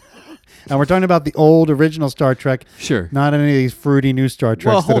 And we're talking about the old original Star Trek. Sure. Not any of these fruity new Star Treks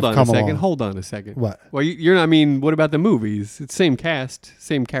Well, that hold have on come a second. along. Hold on a second. What? Well, you're not. I mean, what about the movies? It's same cast,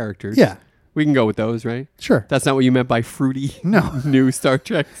 same characters. Yeah. We can go with those, right? Sure. That's not what you meant by fruity. No. New Star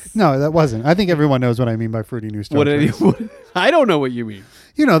Treks. No, that wasn't. I think everyone knows what I mean by fruity new Star Treks. I don't know what you mean.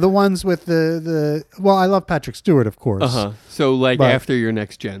 You know, the ones with the well, I love Patrick Stewart, of course. So like But- after your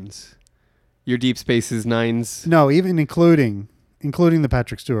next gens, your Deep Spaces Nines. No, even including the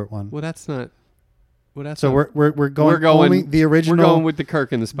Patrick Stewart one. Well, that's not. Well, that's So not, we're going only the original. We're going with the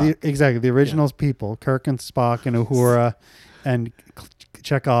Kirk and the Spock. Exactly, the original people, Kirk and Spock and Uhura and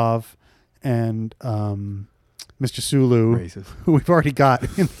Chekhov and Mr. Sulu, Racist. who we've already got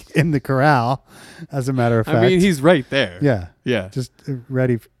in the corral, as a matter of fact. I mean, he's right there. Yeah. Yeah. just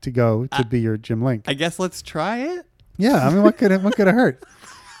ready to go to be your Jim Link. I guess let's try it. Yeah, I mean, what could have hurt?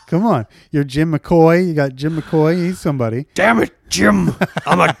 Come on, you're Jim McCoy. You got Jim McCoy. He's somebody. Damn it, Jim.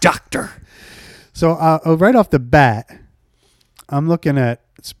 I'm a doctor. So right off the bat, I'm looking at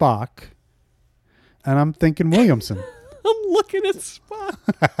Spock, and I'm thinking Williamson. I'm looking at Spock.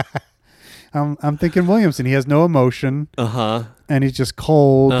 I'm thinking Williamson. He has no emotion, Uh-huh. and he's just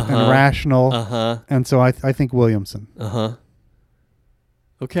cold and rational. Uh-huh. And so I think Williamson. Uh-huh.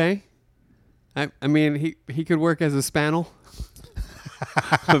 Okay. I mean, he could work as a spannel.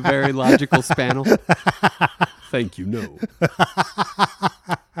 A very logical spannel. Thank you, no.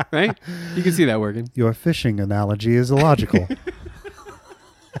 Right? You can see that working. Your fishing analogy is illogical.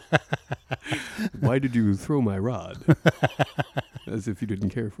 Why did you throw my rod? As if you didn't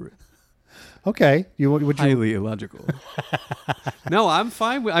care for it. Okay, would you? Highly illogical. No, I'm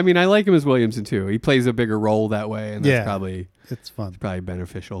fine with. I mean, I like him as Williamson too. He plays a bigger role that way, and that's probably it's fun. probably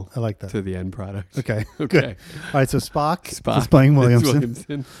beneficial. I like that to the end product. Okay, Okay. good. All right, so Spock is Spock playing is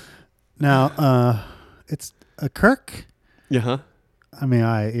Williamson. Now, it's a Kirk. Yeah. Huh? I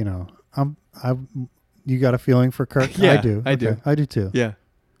mean, you got a feeling for Kirk? Yeah, I do. I do. Okay, I do too. Yeah.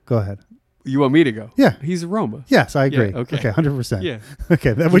 Go ahead. You want me to go? Yeah. He's a Roma. Yes, I agree. Yeah, okay. 100%. Yeah.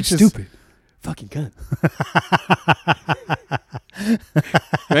 Okay, that which is stupid. Fucking cunt.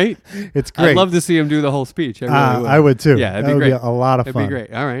 Right? It's great. I'd love to see him do the whole speech. I would too. Yeah, that'd that be would great. be a lot of That'd fun. be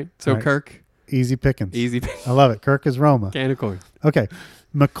great. All right. So All right. Kirk, Easy pickings. easy. I love it. Kirk is Roma. Can of corn. Okay.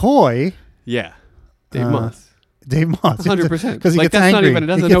 McCoy, Yeah. Dave Moss. Dave Moss. 100%. Because he Like, gets that's not angry. even-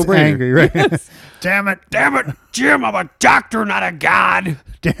 that's he a gets no-brainer. angry, right? Yes. Damn it. Jim, I'm a doctor, not a god.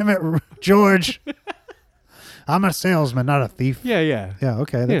 Damn it, George. I'm a salesman, not a thief. Yeah, yeah. Yeah,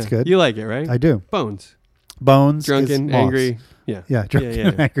 okay. That's Yeah. good. You like it, right? I do. Bones. Bones is Drunken, Moss. angry. Yeah. Yeah, drunken yeah,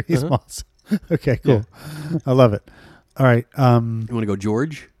 and yeah. angry is Uh-huh. Moss. Okay, cool. I love it. All right. You want to go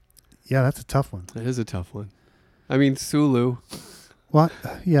George? Yeah, that's a tough one. That is a tough one. I mean, Sulu What?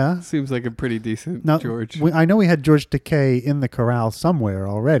 Yeah. seems like a pretty decent No, George. I know we had George Takei in the corral somewhere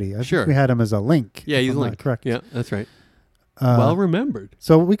already. I Sure. think we had him as a Link. Yeah, if he's I'm not Link. correct. Yeah, that's right. Well remembered.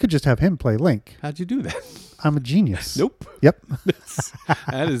 So we could just have him play Link. How'd you do that? I'm a genius. Nope. Yep.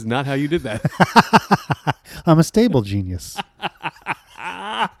 That is not how you did that. I'm a stable genius.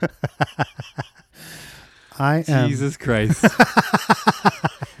 I am. Jesus Christ.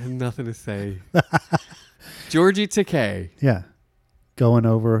 Nothing to say. Georgie Takei. Yeah. Going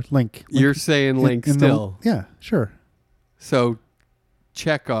over Link. You're saying Link in the- still. yeah, sure. So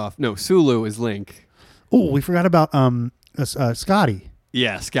Chekhov. No, Sulu is Link. Oh, we forgot about Scotty.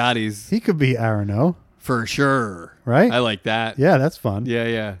 Yeah, Scotty's He could be Arano, for sure. right? I like that. Yeah, that's fun. Yeah,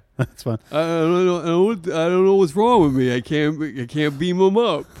 yeah. That's fun. I don't know what's wrong with me. I can't beam him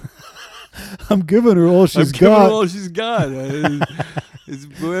up. I'm giving her all she's I'm giving her got. all she's got.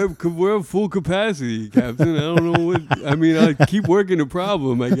 We're at full capacity, Captain. I don't know what. I mean, I keep working the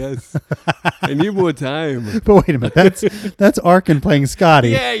problem, I guess. I need more time. But wait a minute, that's Arkin playing Scotty.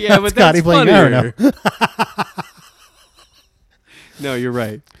 Yeah, yeah, Not but Scotty that's playing funnier. Arano. No, you're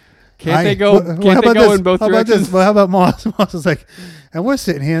right. Can't they go? Can't they go in both how directions? About this? Well, how about Moss? Moss is like, and we're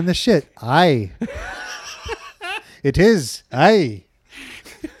sitting here in the shit. Aye. It is. Aye.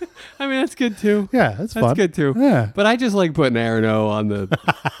 I mean, that's good too. Yeah, that's fun. That's good too. Yeah. But I just like putting Arano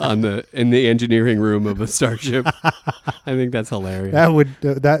in the engineering room of a starship. I think that's hilarious.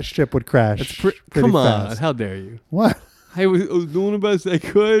 That ship would crash. That's pretty come on, fast. how dare you? What? I was doing the best I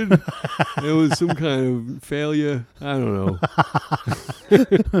could. It was some kind of failure. I don't know.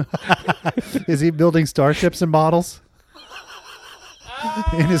 Is he building starships in bottles?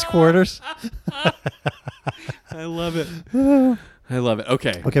 In his quarters? I love it. I love it.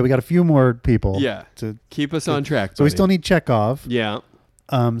 Okay. Okay, we got a few more people. Yeah. To Keep us on track. So we buddy. still need Chekhov. Yeah.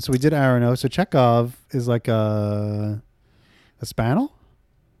 So we did Arano. So Chekhov is like a spannel?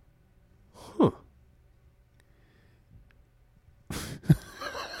 Huh.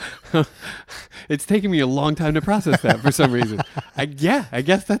 It's taking me a long time to process that for some reason. I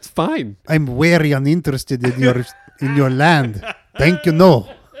guess that's fine. I'm very uninterested in your land. Thank you, no.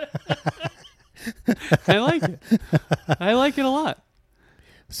 I like it. I like it a lot.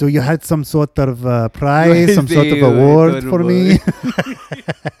 So you had some sort of prize, some sort of The award for award. me?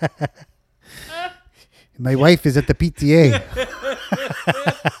 My wife is at the PTA.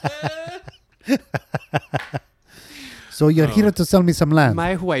 So you're here to sell me some land.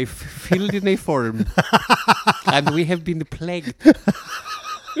 My wife filled in a form, and we have been plagued.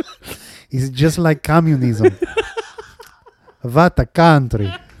 It's just like communism. What a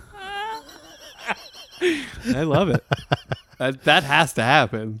country. I love it. That has to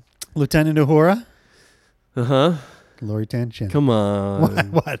happen. Lieutenant Uhura? Uh huh. Lori Tanchin. Come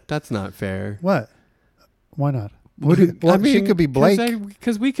on. What? That's not fair. What? Why not? She could be Blake.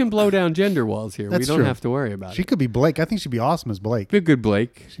 Because we can blow down gender walls here. That's we don't true. have to worry about She it. could be Blake. I think she'd be awesome as Blake. Be a good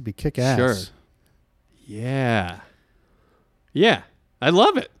Blake. She'd be kick ass. Sure. Yeah. Yeah. I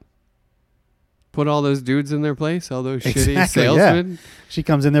love it. Put all those dudes in their place, all those shitty Exactly, salesmen. yeah. She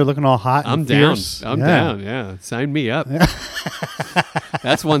comes in there looking all hot and I'm down. fierce. I'm down. Yeah. Sign me up.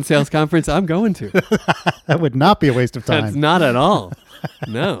 That's one sales conference I'm going to. That would not be a waste of time. That's not at all.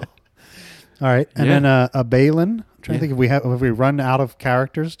 No. All right. And Yeah. then a Balin. I'm trying Yeah. to think if we run out of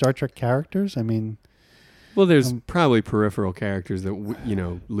characters, Star Trek characters. I mean, Well, there's probably peripheral characters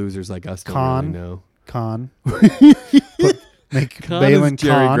that, losers like us don't Khan. really know. Khan. Make Khan Balin is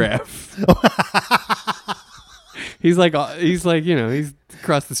Jerry Khan. Graff. he's like, he's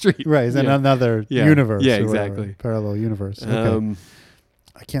across the street. Right. He's in Yeah. another Yeah. universe. Yeah, or whatever. exactly. Parallel universe. Okay.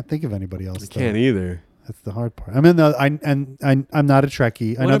 I I can't think of anybody else. can't either. That's the hard part. I mean, I'm not a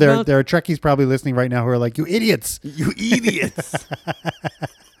Trekkie. I What know about- there are Trekkies probably listening right now who are like, "You idiots! You idiots.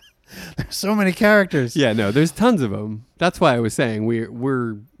 There's so many characters." Yeah, no, there's tons of them. That's why I was saying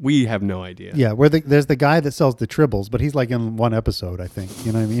we have no idea. Yeah, there's the guy that sells the tribbles, but he's like in one episode, I think.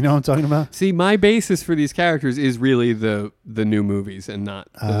 You know what I mean? You know what I'm talking about? See, my basis for these characters is really the new movies and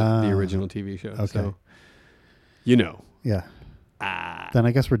not the original TV show. Okay. So, Yeah. Then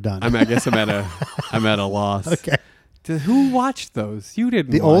I guess we're done. I guess I'm at a loss. Okay. Who watched those? You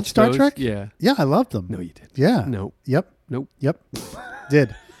didn't. The watch old Star those. Trek? Yeah. Yeah, I loved them. No, you didn't. Yeah. No. Yep. Nope. Yep.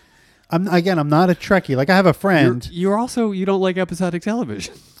 Did. I'm not a Trekkie. Like I have a friend, You're also you don't like episodic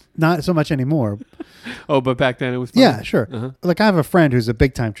television. not so much anymore. Oh, but back then it was fun. Yeah, sure. Uh-huh. Like I have a friend who's a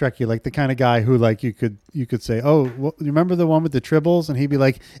big time Trekkie, like the kind of guy who like you could say, "Oh, well, you remember the one with the tribbles?" And he'd be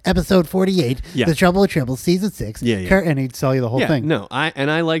like, "Episode 48, Yeah. The Trouble with Tribbles, season 6." Yeah, yeah. And he'd tell you the whole Yeah, thing. no,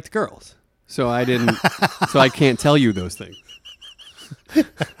 I liked girls, so I didn't, so I can't tell you those things.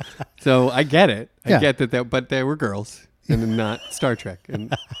 So I get it. I Yeah. get that, but they were girls and not Star Trek,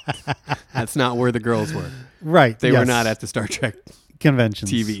 and that's not where the girls were. Right. They were yes. not at the Star Trek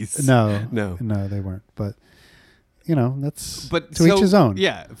conventions. TVs. No, No. they weren't. But that's But to each his own.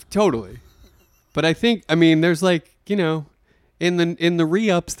 Yeah, totally. But I think there's like in the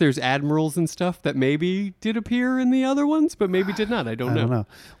re-ups there's admirals and stuff that maybe did appear in the other ones, but maybe did not. I don't know.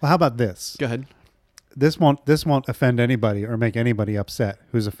 Well, how about this? Go ahead. This won't offend anybody or make anybody upset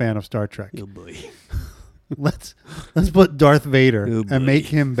who's a fan of Star Trek. Oh boy. Let's put Darth Vader Oh, boy. and make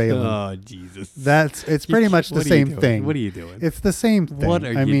him Balin. Oh Jesus. It's pretty much the What are you same doing? thing. What are you doing? It's the same thing. What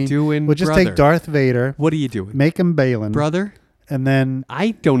are I you mean, doing, We'll just brother? take Darth Vader, What are you doing, make him Balin, brother? and then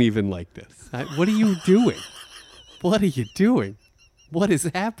I don't even like this. What are you doing? What are you doing? What is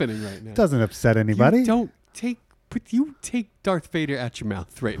happening right now? it doesn't upset anybody. You take Darth Vader out your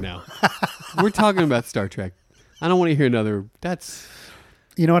mouth right now. We're talking about Star Trek. I don't want to hear another.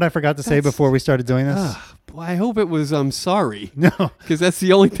 You know what I forgot to say before we started doing this? Boy, I hope it was I'm sorry. No. Because that's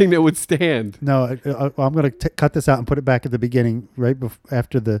the only thing that would stand. No, I'm going to cut this out and put it back at the beginning, right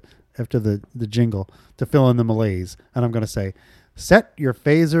after the jingle to fill in the malaise, and I'm going to say, "Set your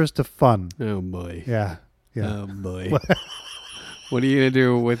phasers to fun." Oh boy. Yeah. Oh boy. What are you gonna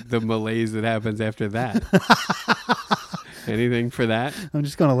do with the malaise that happens after that? Anything for that? I'm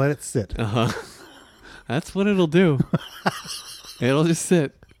just going to let it sit. That's what it'll do. It'll just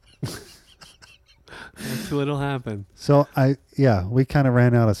sit. That's what'll happen. So we kind of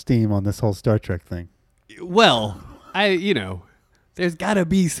ran out of steam on this whole Star Trek thing. Well, there's got to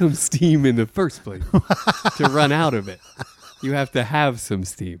be some steam in the first place to run out of it. You have to have some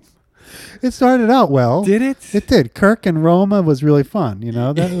steam. It started out well. Did it? It did. Kirk and Roma was really fun.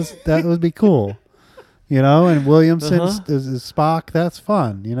 That would be cool. And Williamson is Spock. That's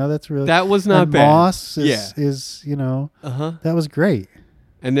fun. That's really That was not and bad. Moss is that was great.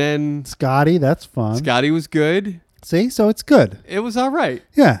 And then Scotty, that's fun. Scotty was good. See, so it's good. It was all right.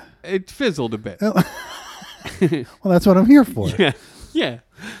 Yeah. It fizzled a bit. Well, that's what I'm here for. Yeah.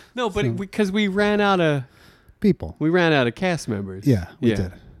 No, but because we ran out of People. cast members. Yeah, we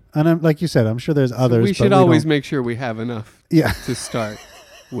did. And like you said, I'm sure there's others. We should but always don't- make sure we have enough Yeah, to start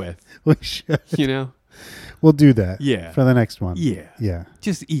with. we should. We'll do that. Yeah. For the next one. Yeah. Yeah.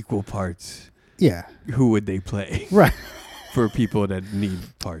 Just equal parts. Yeah. Who would they play Right. for people that need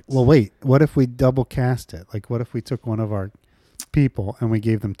parts? Well, wait. What if we double cast it? Like, what if we took one of our people and we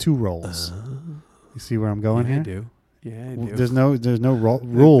gave them two roles? You see where I'm going yeah, here? I do. Yeah, I do. There's no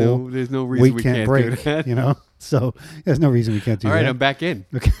rule. There's no reason we can't break. do that. So there's no reason we can't do All that. right, I'm back in.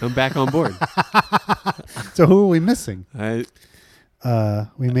 Okay. I'm back on board. So who are we missing? I,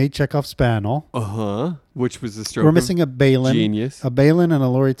 We made Chekhov Spanel. Which was the stroke. We're missing a Balin. genius. A Balin and a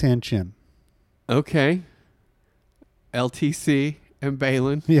Lori Tanchin. Okay. LTC and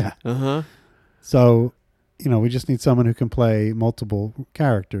Balin. Yeah. Uh-huh. So, we just need someone who can play multiple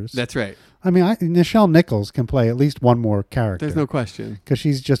characters. That's right. I mean, Nichelle Nichols can play at least one more character. There's no question. Because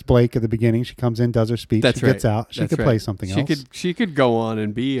she's just Blake at the beginning. She comes in, does her speech, That's she right. gets out. She could play something else. She could go on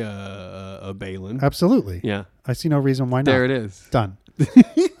and be a Balin. Absolutely. Yeah. I see no reason why not. There it is. Done.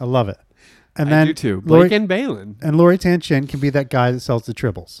 I love it. And I then do too. Blake and Balin. And Laurie Tanchin can be that guy that sells the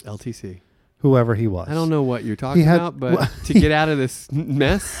tribbles. LTC. Whoever he was. I don't know what you're talking about, but to get out of this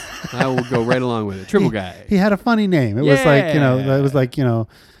mess, I will go right along with it. Tribble guy. He had a funny name. It was like,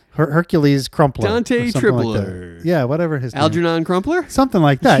 Hercules Crumpler. Dante or something like Tribbler. that. Yeah, whatever his name. Algernon Crumpler? Something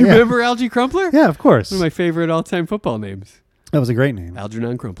like that. You Yeah. remember Algie Crumpler? Yeah, of course. One of my favorite all-time football names. That was a great name.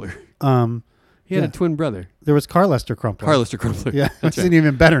 Algernon Crumpler. He had Yeah. a twin brother. There was Carlester Crumpler. Carlester Crumpler. Yeah, That's that's an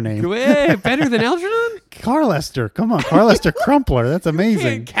even better name. Hey, better than Algernon? Carlester. Come on, Carlester Crumpler. That's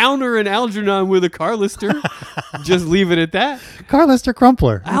amazing. Can't counter an Algernon with a Carlister. Just leave it at that. Carlester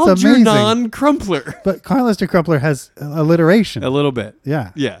Crumpler. That's amazing. Algernon Crumpler. But Carlester Crumpler has alliteration. A little bit.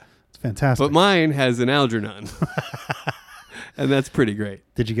 Yeah. Yeah. It's fantastic. But mine has an Algernon. And that's pretty great.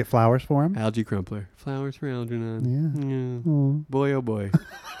 Did you get flowers for him? Algie Crumpler. Flowers for Algernon. Yeah. Yeah. Boy, oh boy.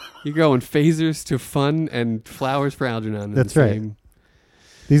 You're going phasers to fun and flowers for Algernon. in That's the right. same-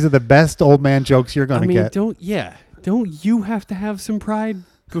 These are the best old man jokes you're going to get. Don't you have to have some pride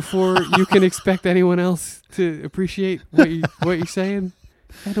before you can expect anyone else to appreciate what you're saying?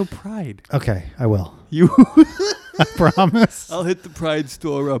 I have no pride. Okay, I will. You I promise. I'll hit the Pride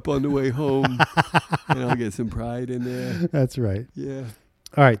store up on the way home and I'll get some Pride in there. That's right. Yeah.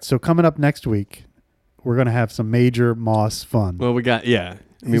 All right, so coming up next week, we're going to have some major Moss fun. Well, we got, yeah.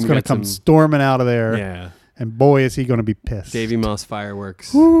 He's going to come storming out of there. Yeah. And boy, is he going to be pissed. Davey Moss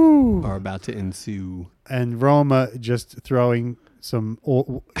fireworks Woo. are about to ensue. And Roma just throwing some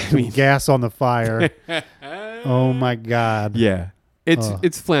gas on the fire. Oh, my God. Yeah. It's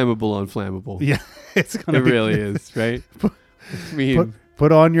flammable on flammable. Yeah, it's going to It be. really is, right? I mean,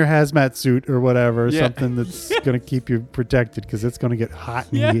 Put on your hazmat suit or whatever, Yeah. something that's going to keep you protected because it's going to get hot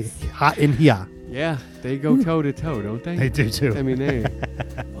in, Yes. hot in here. yeah, they go toe to toe, don't they? They do, too. I mean, they.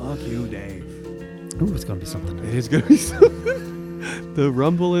 Fuck you, Dave. Ooh, it's going to be something. It is going to be something. The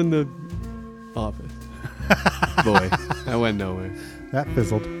rumble in the office. Boy, that went nowhere. That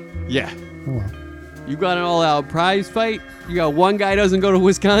fizzled. Yeah. Oh, well. You got an all-out prize fight. You got one guy doesn't go to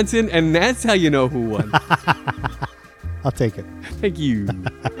Wisconsin, and that's how you know who won. I'll take it. Thank you.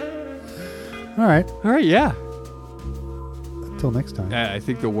 All right. All right, yeah. Until next time. I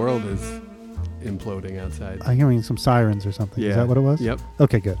think the world is imploding outside. I'm hearing some sirens or something. Yeah. Is that what it was? Yep.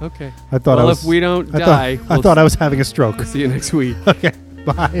 Okay, good. Okay. I thought well, I was. if we don't I die, thought I was having a stroke. we'll see you next week. Okay.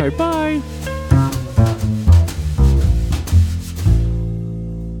 Bye. All right, bye.